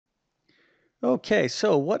Okay,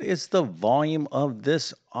 so what is the volume of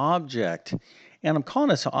this object? And I'm calling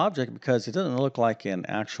this an object because it doesn't look like an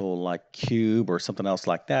actual like cube or something else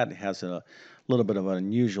like that. It has a little bit of an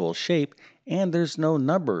unusual shape and there's no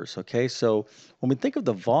numbers. Okay, so when we think of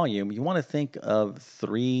the volume, you want to think of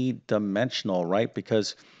three-dimensional, right?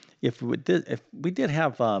 Because if we did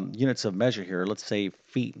have units of measure here, let's say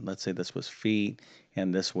feet, let's say this was feet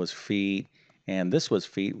and this was feet and this was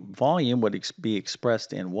feet, volume would be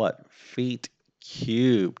expressed in what? Feet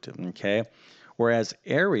cubed, okay? Whereas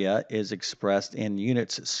area is expressed in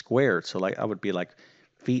units squared. So like I would be like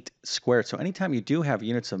feet squared. So anytime you do have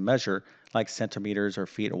units of measure like centimeters or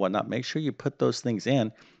feet or whatnot, make sure you put those things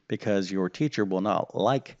in because your teacher will not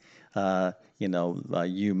like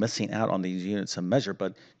you missing out on these units of measure.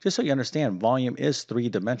 But just so you understand, volume is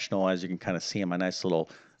three-dimensional, as you can kind of see in my nice little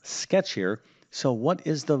sketch here. So what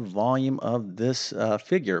is the volume of this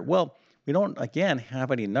figure? Well, we don't, again,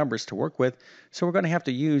 have any numbers to work with, so we're going to have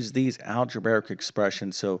to use these algebraic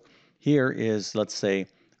expressions. So here is, let's say,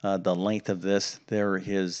 the length of this. There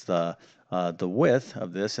is the width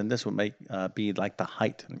of this, and this would be like the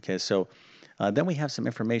height. Okay, so then we have some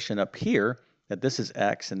information up here that this is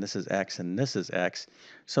x, and this is x, and this is x.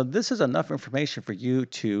 So this is enough information for you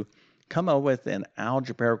to come up with an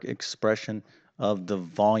algebraic expression of the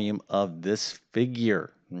volume of this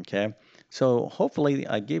figure. Okay, so hopefully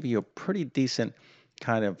I gave you a pretty decent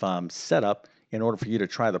kind of setup in order for you to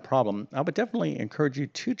try the problem. I would definitely encourage you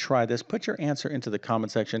to try this. Put your answer into the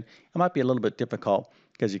comment section. It might be a little bit difficult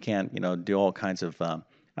because you can't, do all kinds of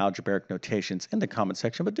algebraic notations in the comment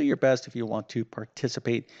section, but do your best if you want to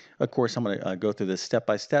participate. Of course, I'm going to go through this step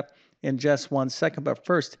by step in just 1 second, but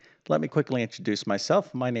first, let me quickly introduce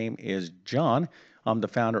myself. My name is John. I'm the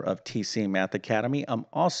founder of TC Math Academy. I'm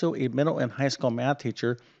also a middle and high school math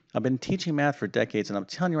teacher. I've been teaching math for decades, and I'm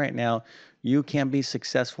telling you right now, you can be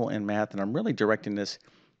successful in math, and I'm really directing this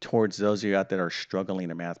towards those of you out there that are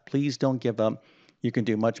struggling in math. Please don't give up. You can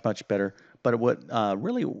do much, much better. But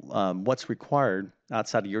what's required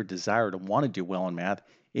outside of your desire to want to do well in math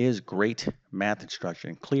is great math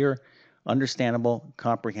instruction, clear, understandable,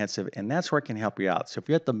 comprehensive, and that's where I can help you out. So if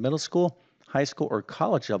you're at the middle school, high school, or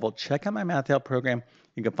college level, check out my Math Help program.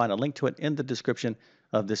 You can find a link to it in the description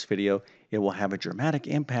of this video. It will have a dramatic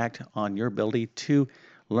impact on your ability to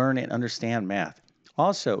learn and understand math.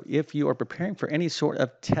 Also, if you are preparing for any sort of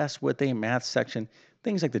test with a math section,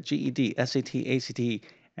 things like the GED, SAT, ACT,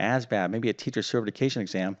 ASVAB, maybe a teacher certification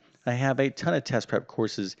exam, I have a ton of test prep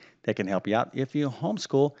courses that can help you out. If you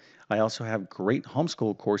homeschool, I also have great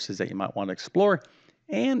homeschool courses that you might want to explore.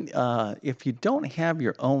 And if you don't have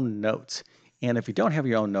your own notes, I'm going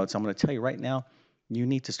to tell you right now, you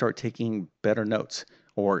need to start taking better notes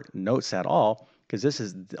or notes at all, because this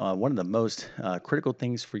is one of the most critical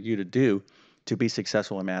things for you to do to be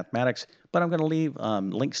successful in mathematics. But I'm going to leave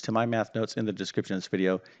links to my math notes in the description of this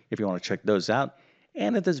video if you want to check those out.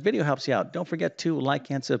 And if this video helps you out, don't forget to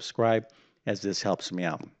like and subscribe, as this helps me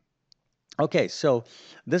out. Okay, so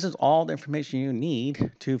this is all the information you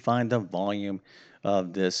need to find the volume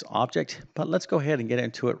of this object, but let's go ahead and get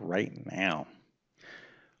into it right now.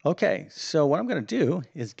 Okay, so what I'm going to do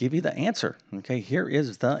is give you the answer. Okay, here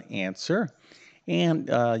is the answer. And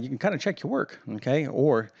you can kind of check your work, okay?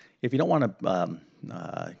 Or if you don't want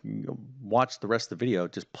to watch the rest of the video,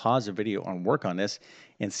 just pause the video and work on this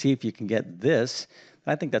and see if you can get this.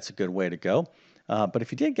 I think that's a good way to go. But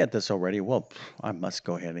if you did get this already, well, I must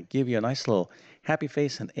go ahead and give you a nice little happy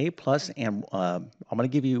face and A+, and I'm going to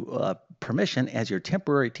give you permission as your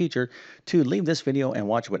temporary teacher to leave this video and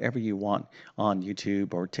watch whatever you want on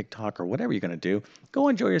YouTube or TikTok or whatever you're going to do. Go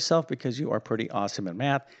enjoy yourself because you are pretty awesome in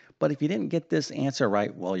math. But if you didn't get this answer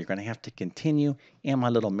right, well, you're going to have to continue in my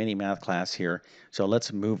little mini math class here. So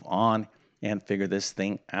let's move on and figure this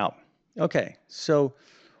thing out. Okay, so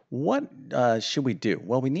what should we do?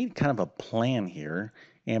 Well, we need kind of a plan here.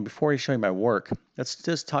 And before I show you my work, let's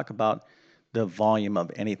just talk about the volume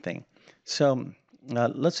of anything. So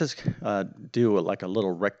let's just do like a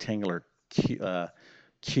little rectangular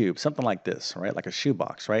cube, something like this, right? Like a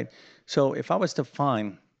shoebox, right? So if I was to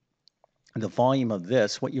find the volume of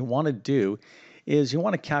this, what you want to do is you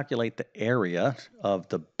want to calculate the area of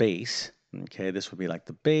the base. Okay, this would be like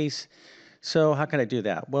the base. So how can I do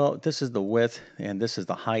that? Well, this is the width and this is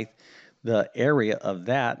the height. The area of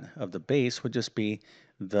the base would just be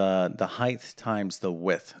the height times the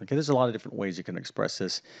width. Okay, there's a lot of different ways you can express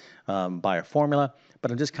this by a formula, but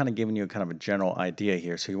I'm just kind of giving you kind of a general idea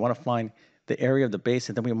here. So you want to find the area of the base,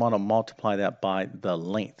 and then we want to multiply that by the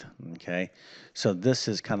length, okay? So this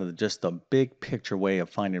is kind of just the big picture way of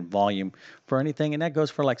finding volume for anything, and that goes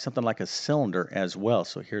for like something like a cylinder as well.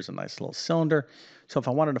 So here's a nice little cylinder. So if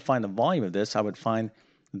I wanted to find the volume of this, I would find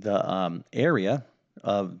the area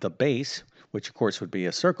of the base, which of course would be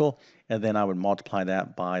a circle, and then I would multiply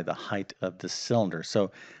that by the height of the cylinder.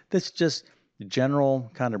 So this is just general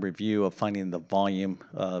kind of review of finding the volume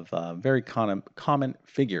of very common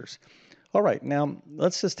figures. All right, now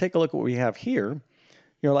let's just take a look at what we have here.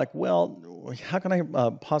 You're like, well, how can I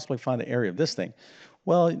possibly find the area of this thing?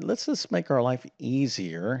 Well, let's just make our life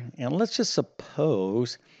easier, and let's just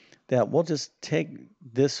suppose that we'll just take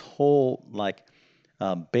this whole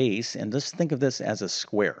base and just think of this as a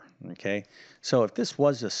square, okay? So if this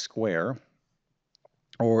was a square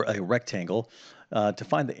or a rectangle, to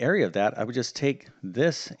find the area of that, I would just take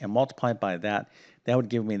this and multiply it by that. That would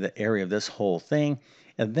give me the area of this whole thing.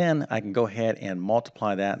 And then I can go ahead and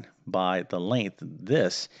multiply that by the length,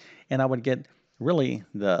 this, and I would get really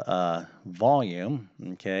the volume,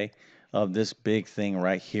 okay, of this big thing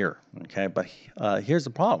right here, okay? But here's the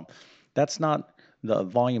problem. That's not the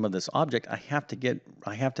volume of this object. I have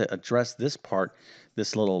to address this part,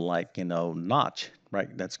 this little notch,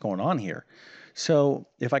 right, that's going on here. So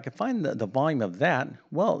if I can find the volume of that,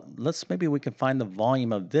 well, maybe we can find the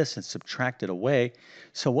volume of this and subtract it away.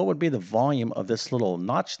 So what would be the volume of this little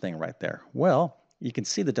notch thing right there? Well, you can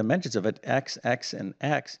see the dimensions of it, x, x, and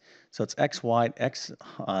x. So it's x wide, x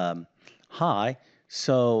high.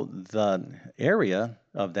 So the area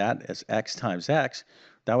of that is x times x.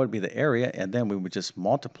 That would be the area, and then we would just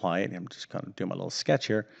multiply it. I'm just going to do my little sketch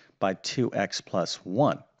here by 2x plus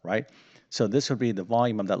 1, right? So this would be the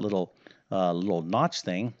volume of that little notch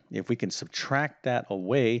thing. If we can subtract that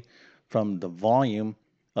away from the volume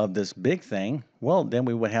of this big thing, well, then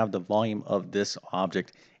we would have the volume of this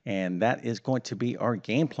object, and that is going to be our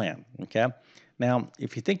game plan, okay? Now,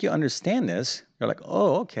 if you think you understand this, you're like,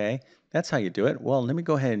 oh, okay, that's how you do it. Well, let me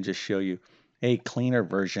go ahead and just show you a cleaner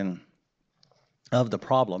version of the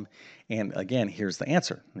problem. And again, here's the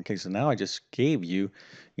answer. Okay, so now I just gave you,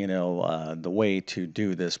 the way to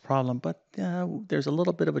do this problem, but there's a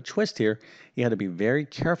little bit of a twist here. You have to be very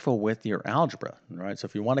careful with your algebra, right? So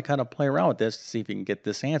if you want to kind of play around with this to see if you can get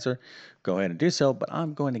this answer, go ahead and do so, but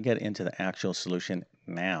I'm going to get into the actual solution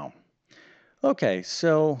now. Okay,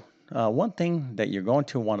 so one thing that you're going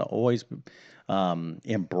to want to always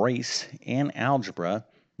embrace in algebra,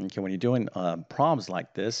 okay, when you're doing problems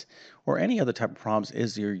like this or any other type of problems,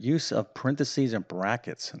 is your use of parentheses and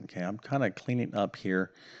brackets. Okay, I'm kind of cleaning up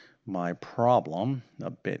here my problem a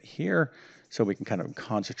bit here so we can kind of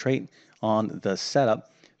concentrate on the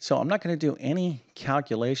setup. So I'm not going to do any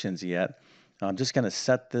calculations yet. I'm just going to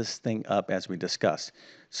set this thing up as we discussed.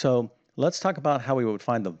 So let's talk about how we would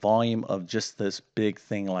find the volume of just this big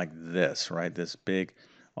thing like this, right? This big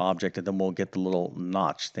object, and then we'll get the little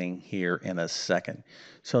notch thing here in a second.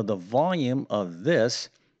 So the volume of this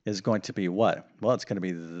is going to be what? Well, it's going to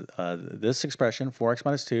be this expression, 4x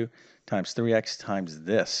minus 2 times 3x times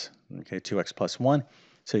this, okay, 2x plus 1.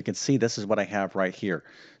 So you can see this is what I have right here.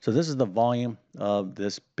 So this is the volume of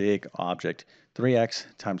this big object, 3x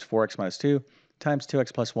times 4x minus 2 times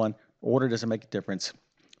 2x plus 1. Order doesn't make a difference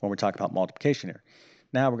when we're talking about multiplication here.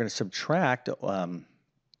 Now we're going to subtract,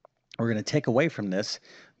 we're going to take away from this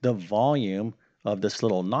the volume of this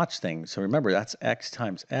little notch thing. So remember, that's x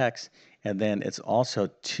times x, and then it's also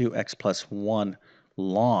 2x plus 1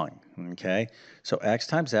 long, okay? So x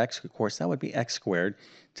times x, of course, that would be x squared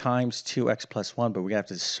times 2x plus 1, but we have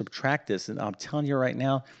to subtract this, and I'm telling you right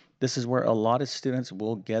now, this is where a lot of students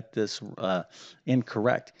will get this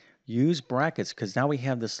incorrect. Use brackets, because now we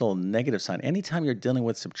have this little negative sign. Anytime you're dealing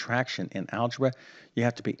with subtraction in algebra, you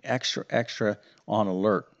have to be extra on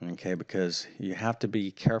alert, okay? Because you have to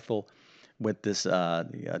be careful with this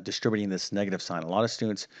distributing this negative sign. A lot of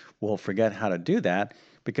students will forget how to do that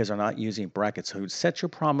because they're not using brackets. So set your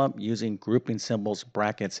problem up using grouping symbols,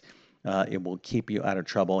 brackets. It will keep you out of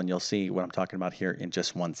trouble, and you'll see what I'm talking about here in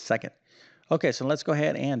just 1 second. Okay, so let's go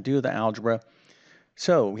ahead and do the algebra.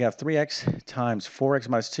 So we have 3x times 4x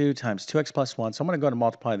minus 2 times 2x plus 1. So I'm going to go to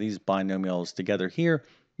multiply these binomials together here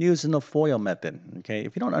using the FOIL method. Okay,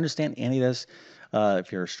 if you don't understand any of this,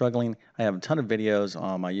 if you're struggling, I have a ton of videos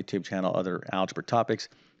on my YouTube channel, other algebra topics.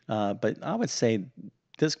 But I would say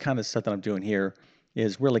this kind of stuff that I'm doing here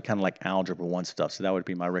is really kind of like Algebra 1 stuff. So that would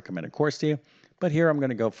be my recommended course to you. But here I'm going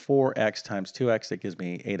to go 4x times 2x. That gives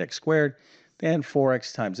me 8x squared. Then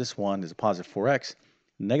 4x times this one is a positive 4x.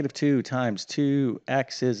 Negative 2 times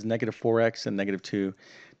 2x is negative 4x, and negative 2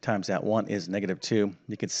 times that 1 is negative 2.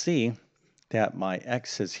 You can see that my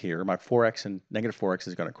x's here, my 4x and negative 4x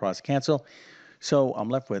is going to cross cancel. So I'm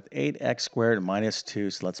left with 8x squared minus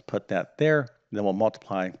 2, so let's put that there. Then we'll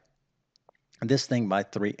multiply this thing by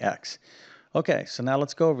 3x. Okay, so now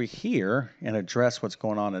let's go over here and address what's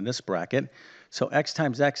going on in this bracket. So x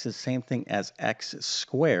times x is the same thing as x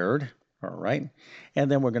squared, all right? And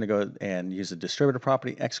then we're going to go and use the distributive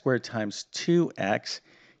property. X squared times 2x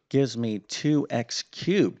gives me 2x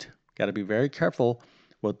cubed. Got to be very careful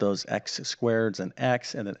with those x squareds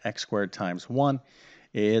and then x squared times 1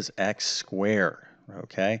 is x squared,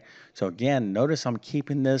 okay? So again, notice I'm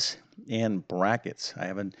keeping this in brackets.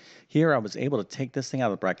 Here I was able to take this thing out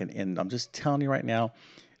of the bracket, and I'm just telling you right now,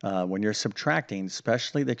 when you're subtracting,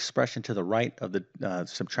 especially the expression to the right of the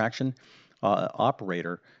subtraction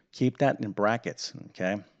operator, keep that in brackets,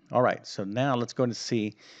 okay? All right, so now let's go and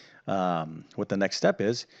see what the next step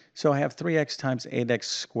is. So I have 3x times 8x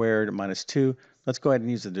squared minus 2. Let's go ahead and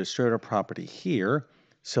use the distributive property here.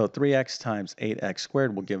 So 3x times 8x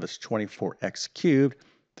squared will give us 24x cubed.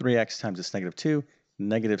 3x times this negative 2,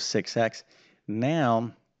 negative 6x.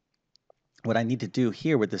 Now, what I need to do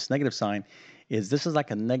here with this negative sign is this is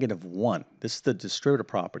like a negative 1. This is the distributive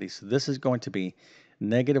property. So this is going to be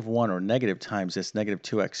negative 1 or negative times this negative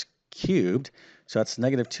 2x cubed. So that's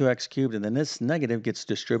negative 2x cubed, and then this negative gets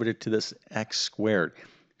distributed to this x squared.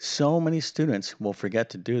 So many students will forget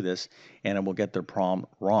to do this, and it will get their problem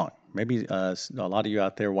wrong. Maybe a lot of you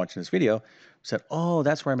out there watching this video said, oh,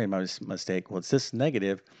 that's where I made my mistake. Well, it's this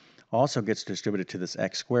negative also gets distributed to this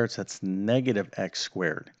x squared, so that's negative x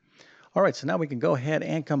squared. All right, so now we can go ahead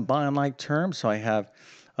and combine like terms. So I have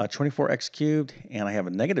 24x cubed, and I have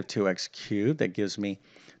a negative 2x cubed. That gives me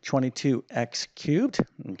 22x cubed,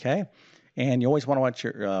 okay? And you always want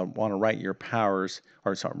to write your powers,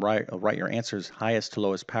 or sorry, write your answers highest to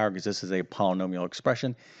lowest power, because this is a polynomial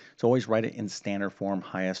expression. So always write it in standard form,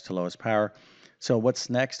 highest to lowest power. So what's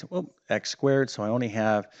next? Well, x squared. So I only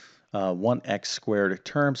have one x squared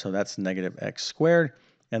term, so that's negative x squared.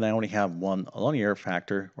 And I only have one linear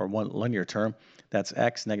factor, or one linear term. That's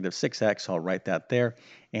x, negative 6x. So I'll write that there.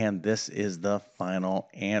 And this is the final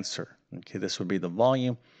answer. Okay, this would be the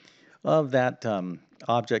volume of that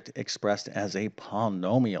object expressed as a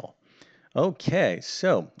polynomial. Okay,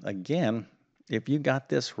 so again, if you got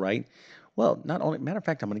this right, well, not only, matter of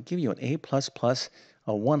fact, I'm going to give you an A++, a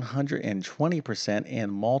 120%,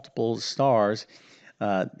 and multiple stars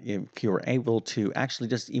if you were able to actually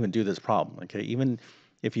just even do this problem. Okay, even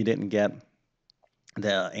if you didn't get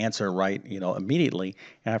the answer right, immediately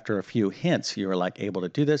after a few hints, you were like able to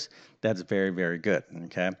do this. That's very, very good.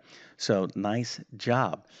 Okay, so nice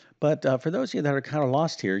job. But for those of you that are kind of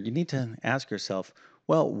lost here, you need to ask yourself,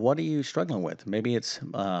 well, what are you struggling with? Maybe it's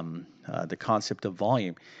the concept of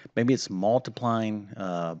volume. Maybe it's multiplying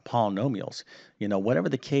polynomials. Whatever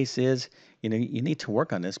the case is, you need to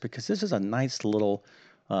work on this, because this is a nice little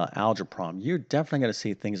algebra problem. You're definitely going to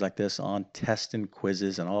see things like this on tests and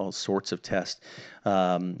quizzes and all sorts of tests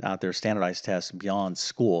out there, standardized tests beyond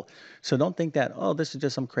school. So don't think that, oh, this is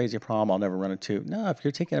just some crazy problem I'll never run into. No, if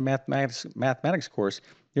you're taking a mathematics course,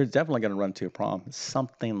 you're definitely going to run into a problem,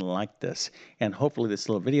 something like this. And hopefully this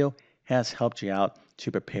little video has helped you out to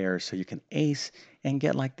prepare so you can ace and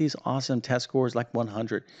get like these awesome test scores, like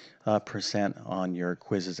 100% on your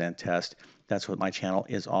quizzes and tests. That's what my channel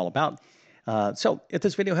is all about. So if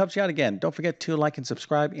this video helps you out, again, don't forget to like and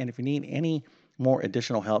subscribe. And if you need any more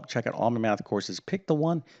additional help, check out all my math courses. Pick the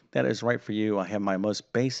one that is right for you. I have my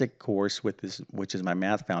most basic course with this, which is my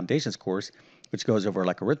Math Foundations course, which goes over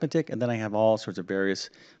like arithmetic. And then I have all sorts of various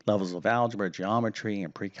levels of algebra, geometry,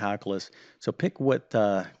 and pre-calculus. So pick what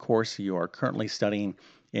course you are currently studying,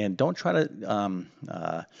 and don't try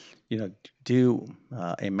to do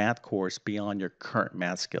a math course beyond your current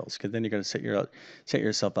math skills, because then you're going to set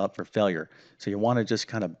yourself up for failure. So you want to just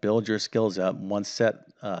kind of build your skills up one step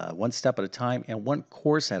at a time, and one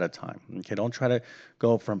course at a time. Okay, don't try to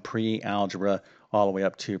go from pre-algebra all the way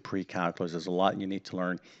up to pre-calculus. There's a lot you need to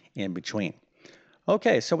learn in between.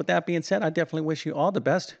 Okay, so with that being said, I definitely wish you all the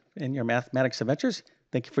best in your mathematics adventures.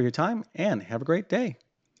 Thank you for your time, and have a great day.